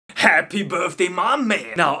Happy birthday, my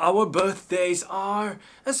man! Now, our birthdays are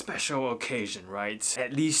a special occasion, right?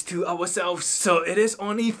 At least to ourselves. So it is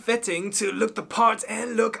only fitting to look the part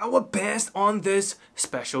and look our best on this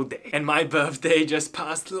special day. And my birthday just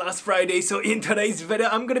passed last Friday, so in today's video,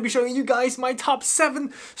 I'm gonna be showing you guys my top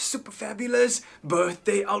 7 super fabulous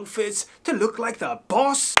birthday outfits to look like the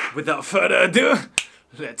boss. Without further ado,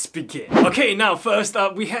 let's begin. Okay, now first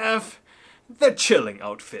up we have the chilling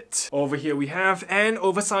outfit. Over here we have an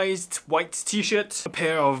oversized white t-shirt, a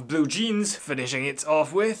pair of blue jeans, finishing it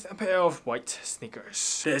off with a pair of white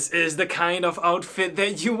sneakers. This is the kind of outfit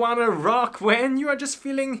that you wanna rock when you are just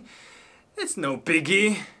feeling it's no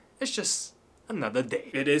biggie, it's just another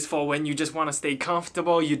day. It is for when you just want to stay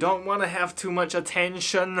comfortable, you don't want to have too much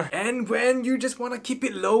attention, and when you just want to keep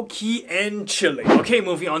it low-key and chilling. Okay,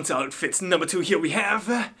 moving on to outfits number 2, here we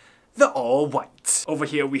have the all white. Over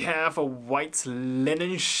here we have a white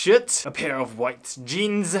linen shirt, a pair of white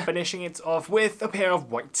jeans, finishing it off with a pair of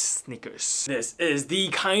white sneakers. This is the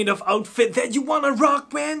kind of outfit that you want to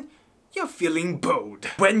rock when you're feeling bold.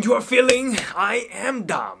 When you're feeling, I am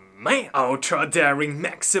dumb. Man, ultra daring,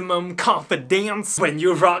 maximum confidence. When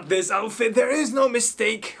you rock this outfit, there is no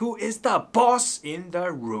mistake who is the boss in the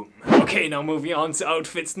room. Okay, now moving on to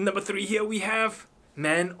outfits number 3, here we have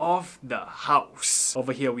man of the house.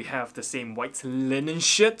 Over here we have the same white linen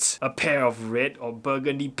shirt, a pair of red or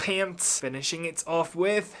burgundy pants, finishing it off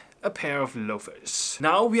with a pair of loafers.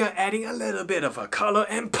 Now we are adding a little bit of a color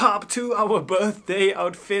and pop to our birthday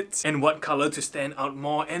outfit. And what color to stand out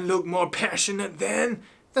more and look more passionate than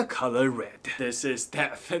the color red. This is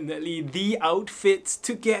definitely the outfit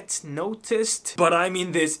to get noticed. But I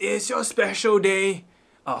mean, this is your special day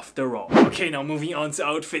after all. Okay, now moving on to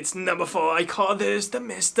outfits number 4. I call this the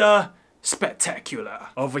Mr. Spectacular.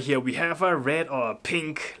 Over here we have a red or a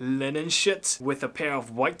pink linen shirt with a pair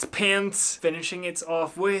of white pants, finishing it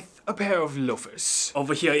off with a pair of loafers.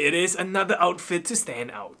 Over here it is another outfit to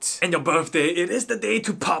stand out. And your birthday, it is the day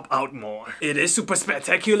to pop out more. It is super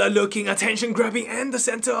spectacular looking, attention grabbing, and the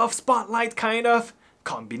center of spotlight kind of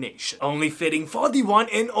combination. Only fitting for the one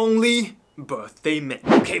and only birthday man.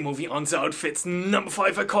 Okay, moving on to outfits number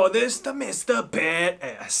 5, I call this the Mr.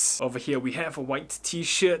 Badass. Over here we have a white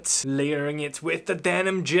t-shirt, layering it with a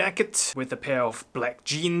denim jacket, with a pair of black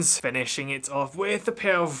jeans, finishing it off with a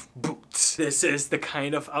pair of boots. This is the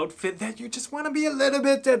kind of outfit that you just want to be a little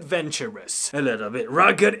bit adventurous, a little bit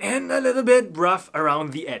rugged, and a little bit rough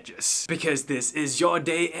around the edges. Because this is your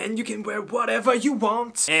day and you can wear whatever you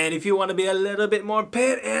want. And if you want to be a little bit more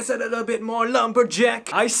badass, a little bit more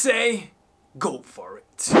lumberjack, I say go for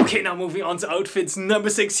it. Okay, now moving on to outfits number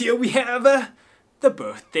 6, here we have the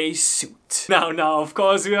birthday suit. Now, of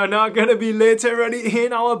course, we are not gonna be literally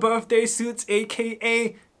in our birthday suits,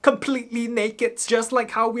 aka completely naked, just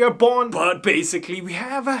like how we are born. But basically, we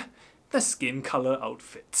have the skin color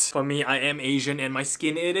outfit. For me, I am Asian and my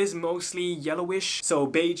skin, it is mostly yellowish, so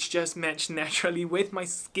beige just matched naturally with my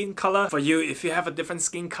skin color. For you, if you have a different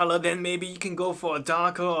skin color, then maybe you can go for a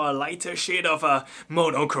darker or a lighter shade of a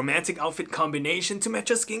monochromatic outfit combination to match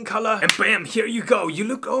your skin color. And bam, here you go. You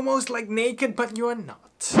look almost like naked, but you are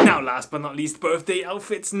not. Now, last but not least, birthday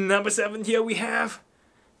outfits number 7, here we have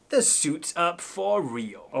the suit up for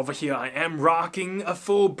real. Over here I am rocking a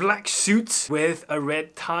full black suit with a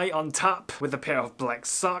red tie on top, with a pair of black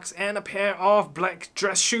socks and a pair of black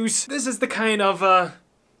dress shoes. This is the kind of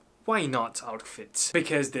why not outfit.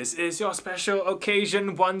 Because this is your special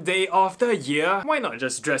occasion, one day of the year. Why not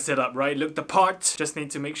just dress it up, right? Look the part. Just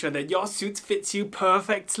need to make sure that your suit fits you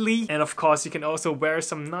perfectly. And of course, you can also wear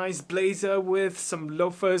some nice blazer with some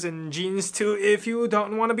loafers and jeans too if you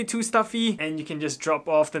don't want to be too stuffy. And you can just drop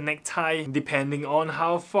off the necktie depending on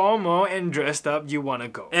how formal and dressed up you want to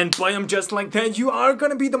go. And bam, just like that, you are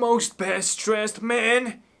gonna be the most best dressed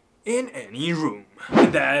man in any room.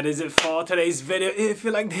 And that is it for today's video. If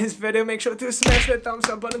you like this video, make sure to smash that thumbs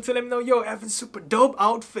up button to let me know, yo, Evan, super dope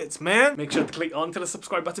outfits, man. Make sure to click onto the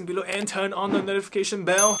subscribe button below and turn on the notification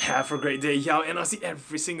bell. Have a great day, y'all, and I'll see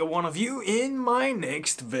every single one of you in my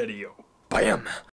next video. Bam!